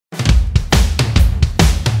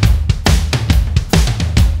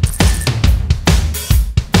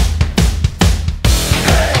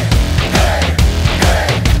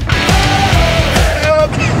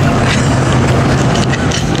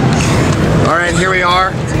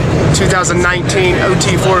2019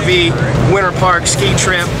 OT4V Winter Park ski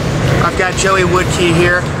trip. I've got Joey Woodkey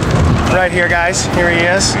here. Right here, guys. Here he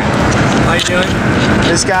is. How you doing?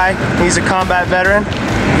 This guy, he's a combat veteran.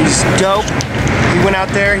 He's dope. He went out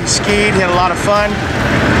there, he skied, he had a lot of fun.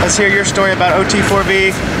 Let's hear your story about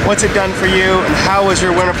OT4V. What's it done for you, and how was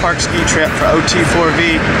your Winter Park ski trip for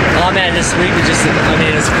OT4V? Oh man, this week was just,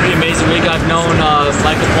 it's a pretty amazing week. I've known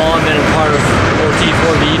Michael Paul. I've been a part of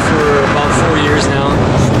OT4V for about 4 years now.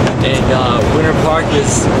 And Winter Park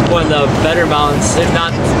is one of the better mountains, if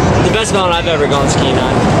not the best mountain I've ever gone skiing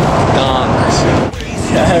on.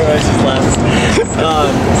 Everyone's just laughing.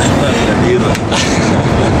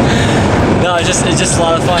 No, it's just a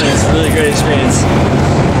lot of fun. It's a really great experience.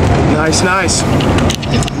 Nice, nice.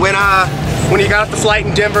 When you got off the flight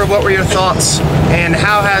in Denver, what were your thoughts? And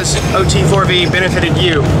how has OT4V benefited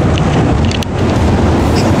you?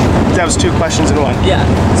 That was two questions in one. Yeah.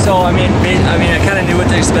 So I kind of knew what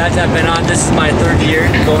to expect. I've been on. This is my third year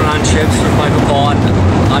going on trips with Michael Paul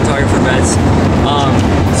on Target for Vets.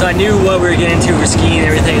 So I knew what we were getting into for skiing and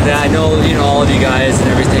everything. That I know, all of you guys and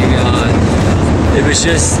everything. It was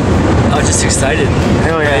I was just excited.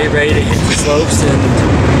 Hell yeah. Ready to hit the slopes and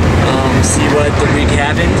see what the week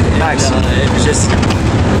happened. Nice. It was just.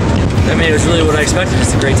 It was really what I expected.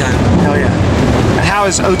 Just a great time. Hell yeah. And how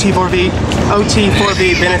has OT4V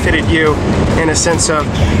benefited you in a sense of,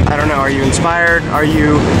 I don't know, are you inspired? Are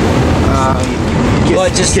you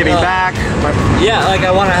just giving back? Yeah,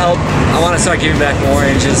 I want to help. I want to start giving back more,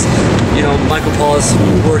 and just, Michael Paul's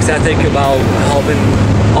work ethic about helping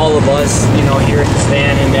all of us, here in this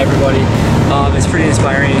van and everybody. It's pretty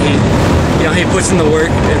inspiring. He puts in the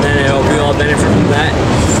work, and then we all benefit from that.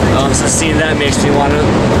 So seeing that makes me want to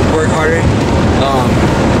work harder.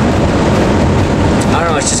 I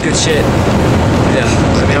don't know, it's just good shit. Yeah,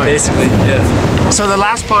 basically, yeah. So the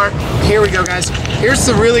last part, here we go, guys. Here's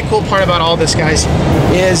the really cool part about all this, guys,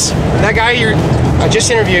 is that guy I just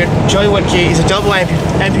interviewed, Joey Woodkey. He's a double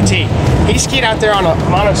amputee. He skied out there on a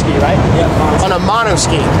mono ski, right? Yeah, on a mono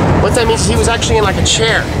ski. What that means is he was actually in like a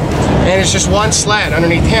chair, and it's just one sled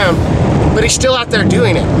underneath him, but he's still out there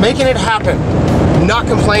doing it, making it happen, not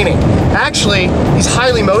complaining. Actually, he's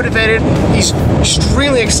highly motivated. He's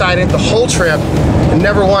extremely excited the whole trip, and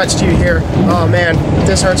never once do you hear, oh man,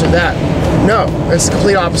 this hurts or that. No, it's the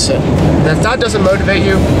complete opposite. And if that doesn't motivate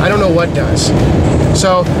you, I don't know what does.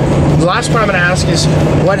 So the last part I'm going to ask is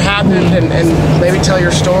what happened, and maybe tell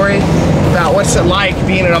your story about what's it like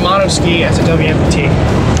being in a mono ski as a WMPT.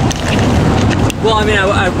 Well, I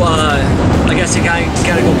guess you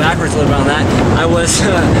gotta go backwards a little bit on that. I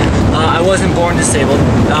wasn't born disabled.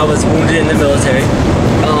 I was wounded in the military.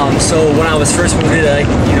 So when I was first wounded,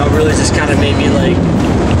 really just kind of made me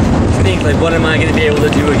think what am I going to be able to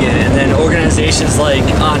do again? And then organizations like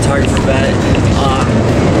On Target for Vet,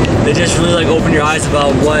 they just really open your eyes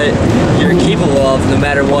about what you're capable of, no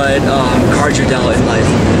matter what cards you're dealt in life.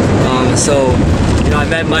 I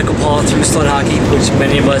met Michael Paul through sled hockey, which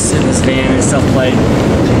many of us in this van and stuff play.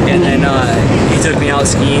 And then he took me out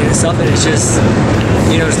skiing and stuff, and it's just,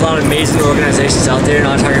 there's a lot of amazing organizations out there, and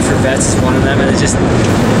On Target for Vets is one of them, and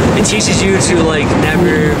it teaches you to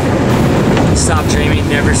never stop dreaming,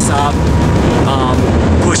 never stop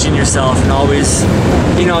pushing yourself, and always,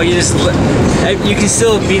 you can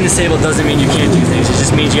still, being disabled doesn't mean you can't do things, it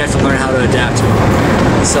just means you have to learn how to adapt to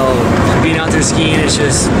it. So being out there skiing is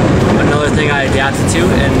just another thing I adapted to,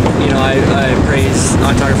 and I praise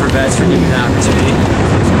On Target for Vets for giving me that opportunity,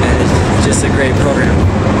 and it's just a great program.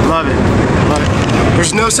 Love it, love it.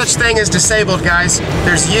 There's no such thing as disabled, guys.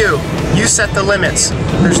 There's you. You set the limits.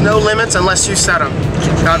 There's no limits unless you set them.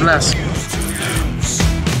 God bless.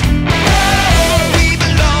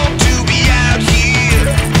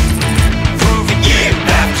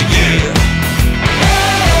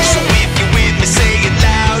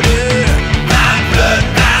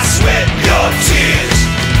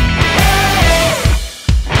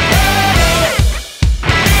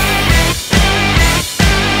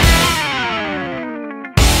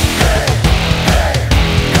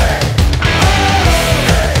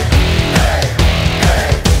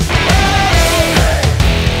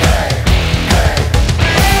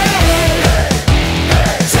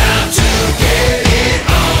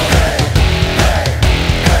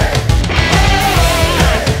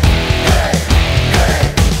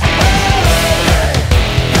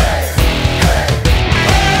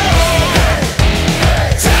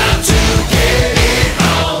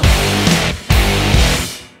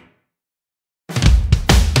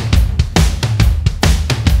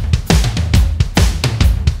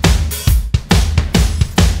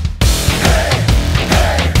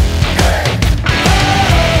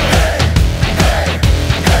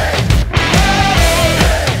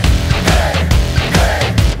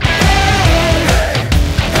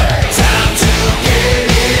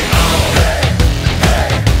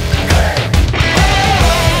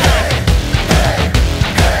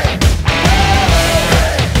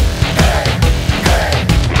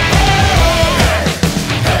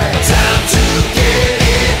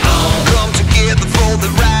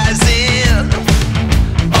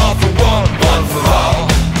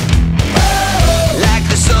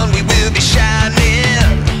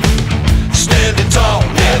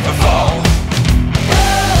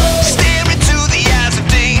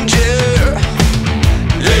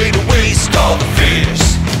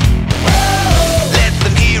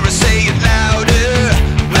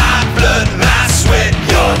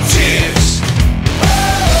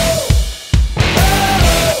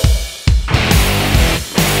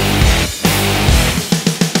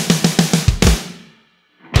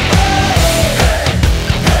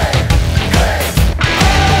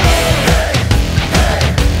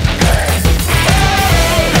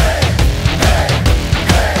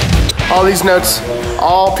 all these notes,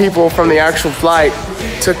 all people from the actual flight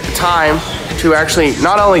took the time to actually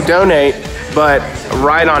not only donate, but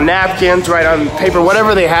write on napkins, write on paper,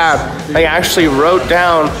 whatever they have. They actually wrote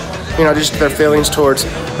down, you know, just their feelings towards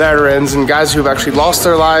veterans and guys who've actually lost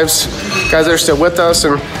their lives, guys that are still with us.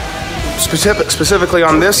 And specifically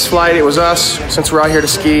on this flight, it was us, since we're out here to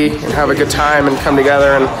ski and have a good time and come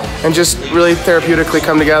together and just really therapeutically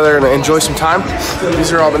come together and enjoy some time.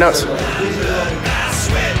 These are all the notes.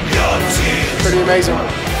 Pretty amazing.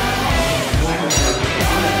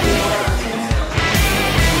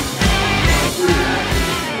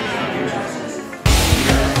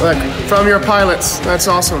 Look, from your pilots, that's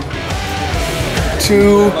awesome.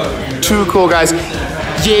 Two cool guys.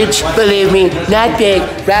 Huge, believe me, not big.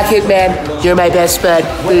 Rocket Man, you're my best bud,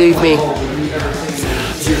 believe me.